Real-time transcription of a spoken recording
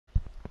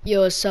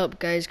Yo, what's up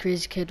guys,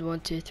 Crazy Kid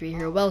 123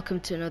 here.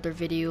 Welcome to another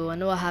video. I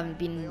know I haven't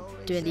been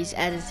doing these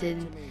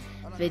editing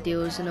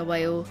videos in a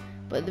while,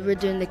 but we're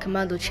doing the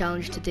Commando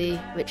challenge today,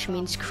 which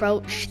means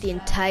crouch the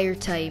entire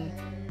time,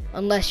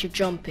 unless you're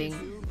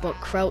jumping, but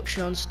crouch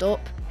non-stop,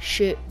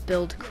 shoot,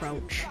 build,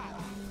 crouch.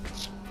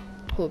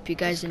 Hope you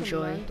guys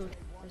enjoy.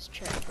 Let's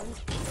check.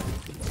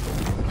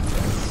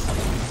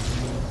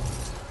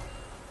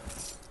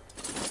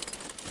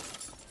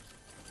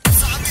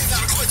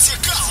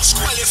 В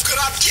школе в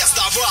коробке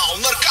сдавал.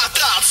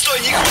 Наркота,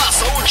 отстойник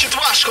класса, учит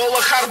вас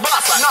школа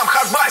Харбаса. Нам,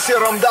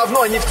 хардбасерам,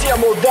 давно не в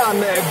тему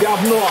данное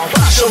говно.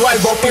 Прошивай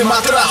боб и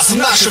матрас в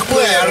наших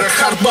плеерах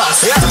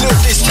Хардбас. Это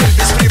лютый стиль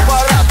без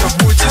препаратов,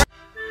 будь.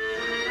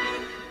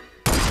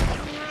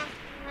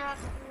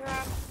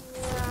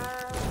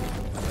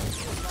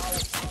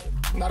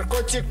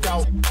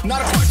 Наркотикал,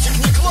 наркотик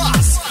не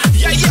класс.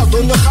 Я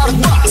еду на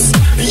Хардбас,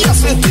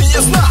 если ты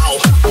не знал.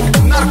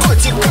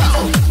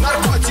 Наркотикал,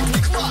 наркотик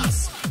не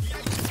класс.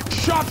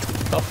 Shut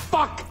the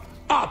fuck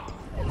up!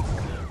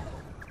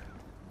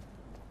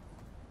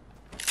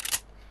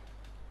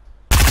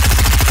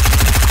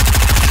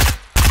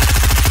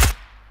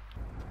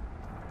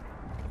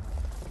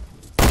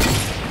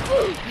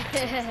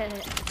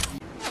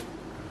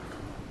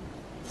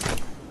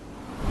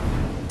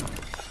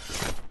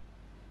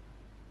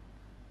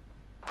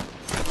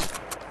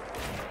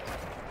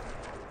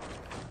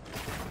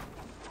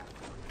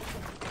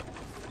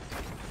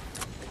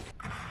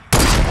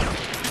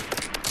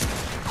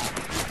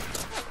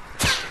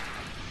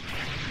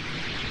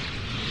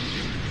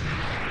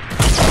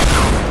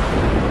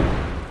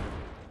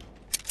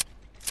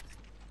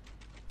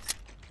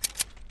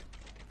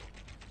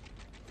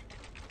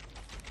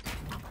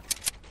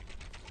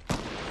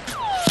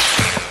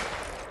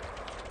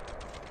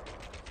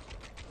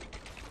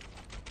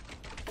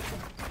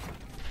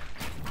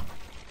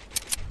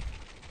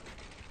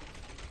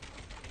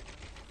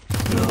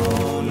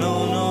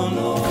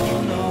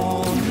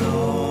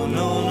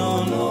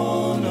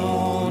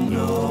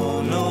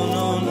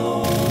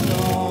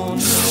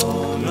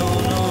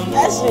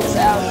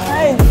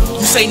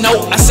 You say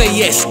no, I say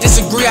yes.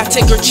 Disagree, I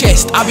take her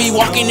chest. I be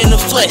walking in the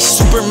flesh.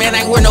 Superman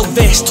ain't wear no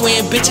vest.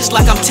 Twin bitches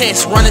like I'm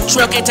Tess. Run a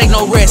trail, can't take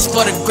no rest.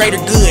 For the greater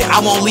good, I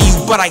won't leave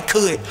you, but I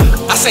could.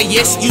 I say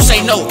yes, you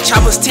say no.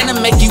 Choppers tend to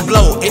make you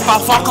blow. If I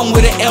fall, come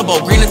with an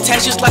elbow. Green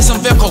attached just like some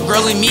Velcro.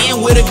 Girl and me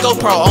in with a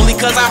GoPro. Only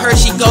cause I heard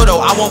she go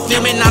though. I won't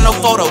film it, not no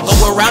photo. Go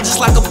around just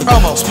like a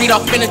promo. Speed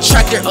off in a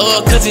tractor,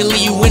 cause it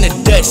leave you in the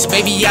dust.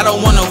 Baby, I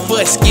don't want no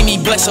fuss. Give me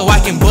butt so I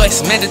can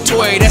bust.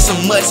 Mandatory, that's a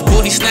must.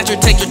 Booty snatcher,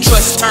 take your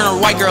trust. Turn a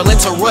white girl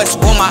into rust.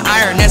 Want my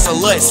iron, that's a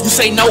lust. You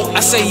say no,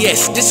 I say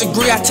yes.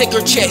 Disagree, I take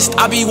her chest.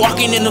 I be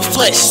walking in the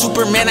flesh.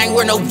 Superman ain't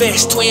wear no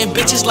vest. Twin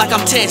bitches like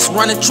I'm Tess.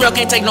 Run a trail,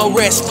 can't take no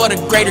rest. For the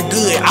greater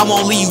good, I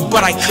won't leave you,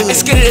 but I could.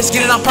 Let's get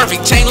it, I'm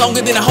perfect. Chain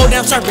longer than a whole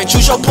damn serpent.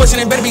 Choose your poison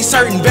and better be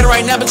certain. Better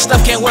right now, but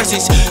stuff can't worsen.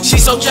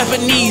 She's so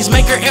Japanese,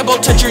 make her elbow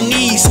touch her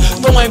knees.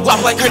 Throwing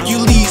guap like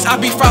Hercules. I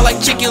be fried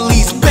like chicken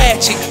leaves.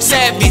 Bad chick,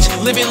 savage,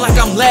 living like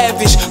I'm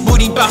lavish.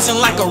 Booty bouncing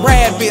like a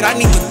rabbit. I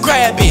need to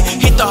grab it,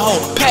 hit the hole,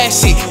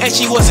 pass it. And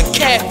she was a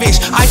catfish.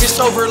 I just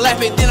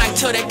overlap it, then I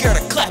tell that girl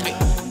to clap it.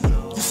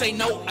 You say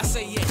no, I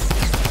say yes.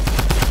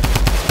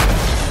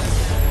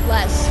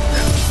 Let's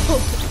go.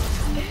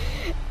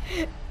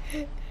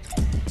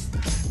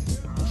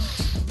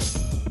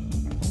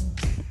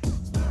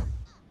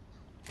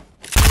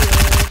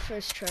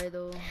 First try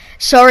though.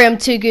 Sorry I'm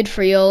too good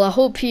for y'all. I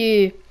hope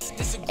you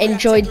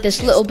enjoyed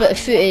this little bit of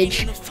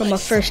footage from my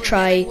first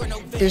try.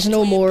 There's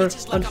no more,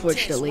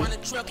 unfortunately.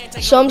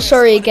 So I'm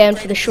sorry again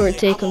for the short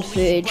take on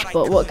footage,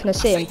 but what can I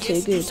say, I'm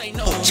too good.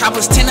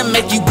 Choppers tend to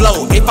make you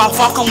blow. If I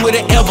fall, come with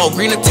an elbow.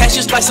 Green attached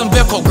just like some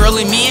Velcro. Girl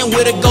and me in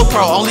with a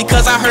GoPro. Only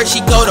cause I heard she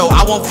go though.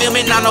 I won't film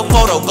it, not no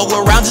photo.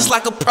 Go around just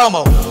like a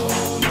promo.